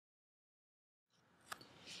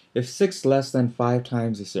If 6 less than 5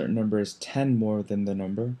 times a certain number is 10 more than the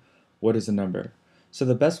number, what is the number? So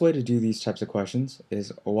the best way to do these types of questions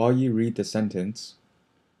is while you read the sentence,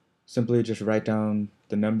 simply just write down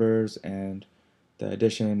the numbers and the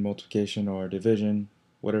addition, multiplication, or division,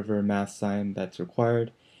 whatever math sign that's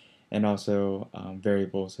required, and also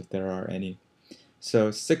variables if there are any.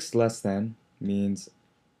 So 6 less than means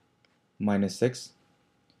minus 6.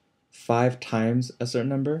 5 times a certain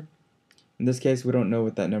number. In this case, we don't know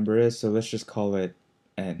what that number is, so let's just call it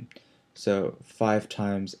n. So 5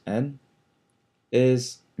 times n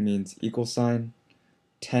is means equal sign,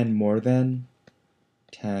 10 more than,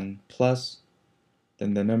 10 plus,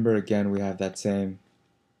 then the number again we have that same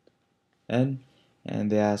n,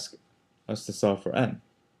 and they ask us to solve for n.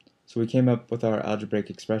 So we came up with our algebraic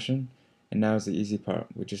expression, and now is the easy part.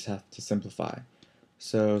 We just have to simplify.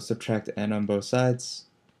 So subtract n on both sides,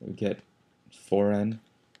 we get 4n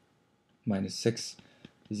minus 6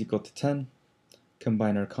 is equal to 10.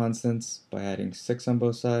 Combine our constants by adding 6 on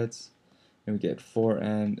both sides, and we get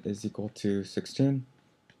 4n is equal to 16.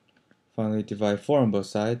 Finally, divide 4 on both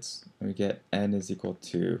sides, and we get n is equal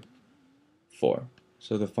to 4.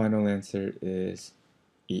 So the final answer is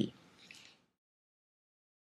E.